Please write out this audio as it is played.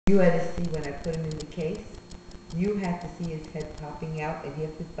You had to see when I put him in the case. You had to see his head popping out, and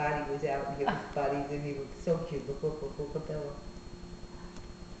half his body was out, and half his body's in. He was so cute. Look, Bella.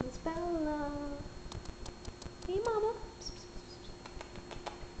 Miss Bella. Hey, Mama.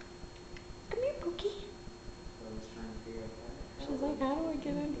 Come here, Pookie. She's like, how do I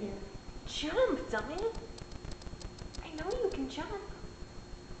get in here? Jump, dummy. I know you can jump.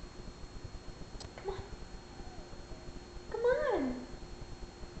 Come on. Come on.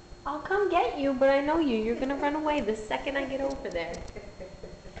 I'll come get you, but I know you. You're going to run away the second I get over there.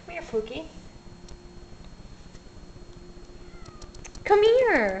 Come here, Pookie. Come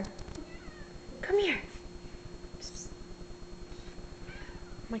here. Come here.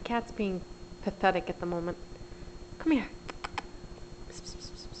 My cat's being pathetic at the moment. Come here.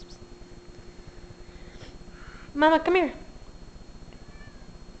 Mama, come here.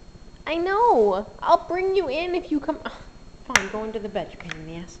 I know. I'll bring you in if you come. Oh, fine, go into the bed, you pain in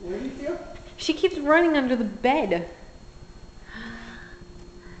the ass. What do you feel? She keeps running under the bed.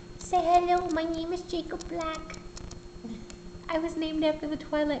 Say hello, my name is Jacob Black. I was named after the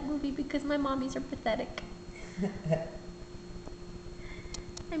Twilight movie because my mommies are pathetic.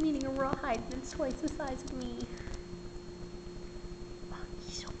 I'm eating a rawhide that's twice the size of me. Oh,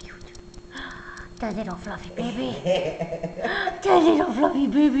 he's so cute. The little fluffy baby. The little fluffy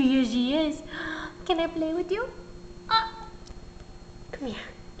baby, yes he is. Can I play with you? Come here.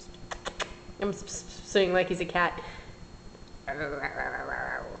 I'm saying like he's a cat. She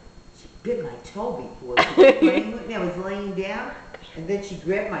bit my toe before. She was playing with me. I was laying down, and then she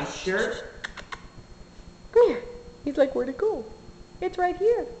grabbed my shirt. Come here. He's like, where'd it go? It's right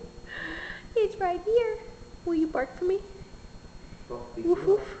here. It's right here. Will you bark for me? Woof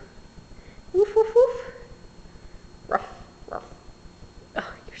woof. Woof woof woof. Ruff, ruff.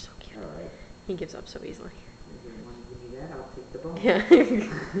 Oh, you're so cute. All right. He gives up so easily. If you want to give me that, I'll take the bone. Yeah.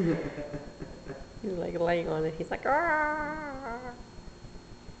 He's like laying on it. He's like, ah.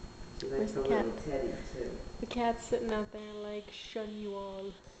 She likes the little teddy, too. The cat's sitting out there like, shun you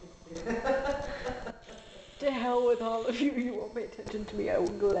all. To hell with all of you. You won't pay attention to me. I will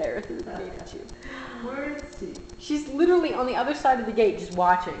glare through the gate at you. Where is she? She's literally on the other side of the gate just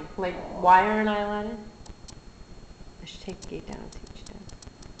watching. Like, why aren't I allowed in? I should take the gate down and see what she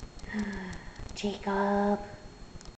does. Jacob.